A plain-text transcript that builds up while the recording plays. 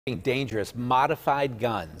Dangerous modified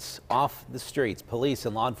guns off the streets. Police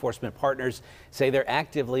and law enforcement partners say they're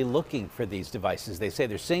actively looking for these devices. They say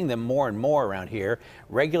they're seeing them more and more around here.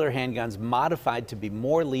 Regular handguns modified to be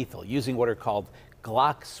more lethal using what are called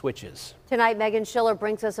glock switches. Tonight, Megan Schiller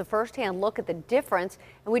brings us a first-hand look at the difference.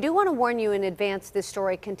 And we do want to warn you in advance, this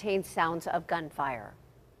story contains sounds of gunfire.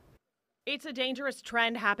 It's a dangerous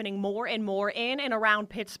trend happening more and more in and around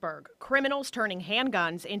Pittsburgh. Criminals turning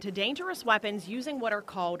handguns into dangerous weapons using what are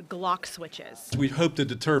called glock switches. We hope to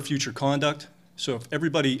deter future conduct. So if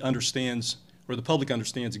everybody understands, or the public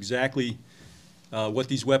understands exactly what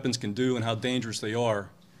these weapons can do and how dangerous they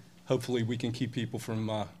are, hopefully we can keep people from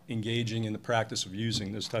engaging in the practice of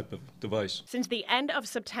using this type of device. Since the end of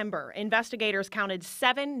September, investigators counted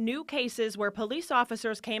 7 new cases where police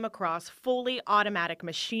officers came across fully automatic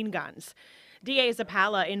machine guns. DA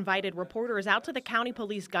Zappala invited reporters out to the county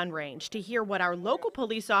police gun range to hear what our local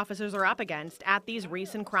police officers are up against at these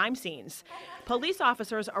recent crime scenes. Police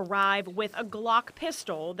officers arrive with a Glock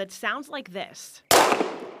pistol that sounds like this.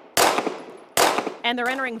 And they're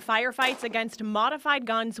entering firefights against modified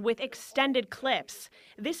guns with extended clips.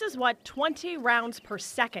 This is what 20 rounds per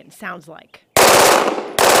second sounds like.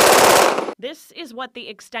 This is what the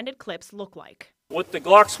extended clips look like. What the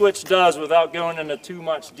Glock switch does, without going into too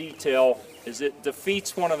much detail, is it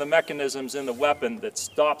defeats one of the mechanisms in the weapon that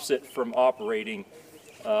stops it from operating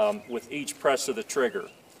with each press of the trigger.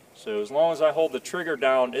 So as long as I hold the trigger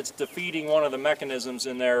down, it's defeating one of the mechanisms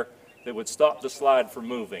in there that would stop the slide from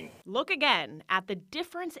moving. Look again at the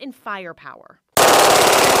difference in firepower.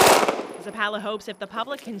 Zappala hopes if the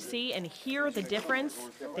public can see and hear the difference,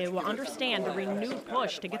 they will understand the renewed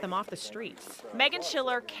push to get them off the streets. Megan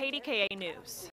Schiller, KDKA News.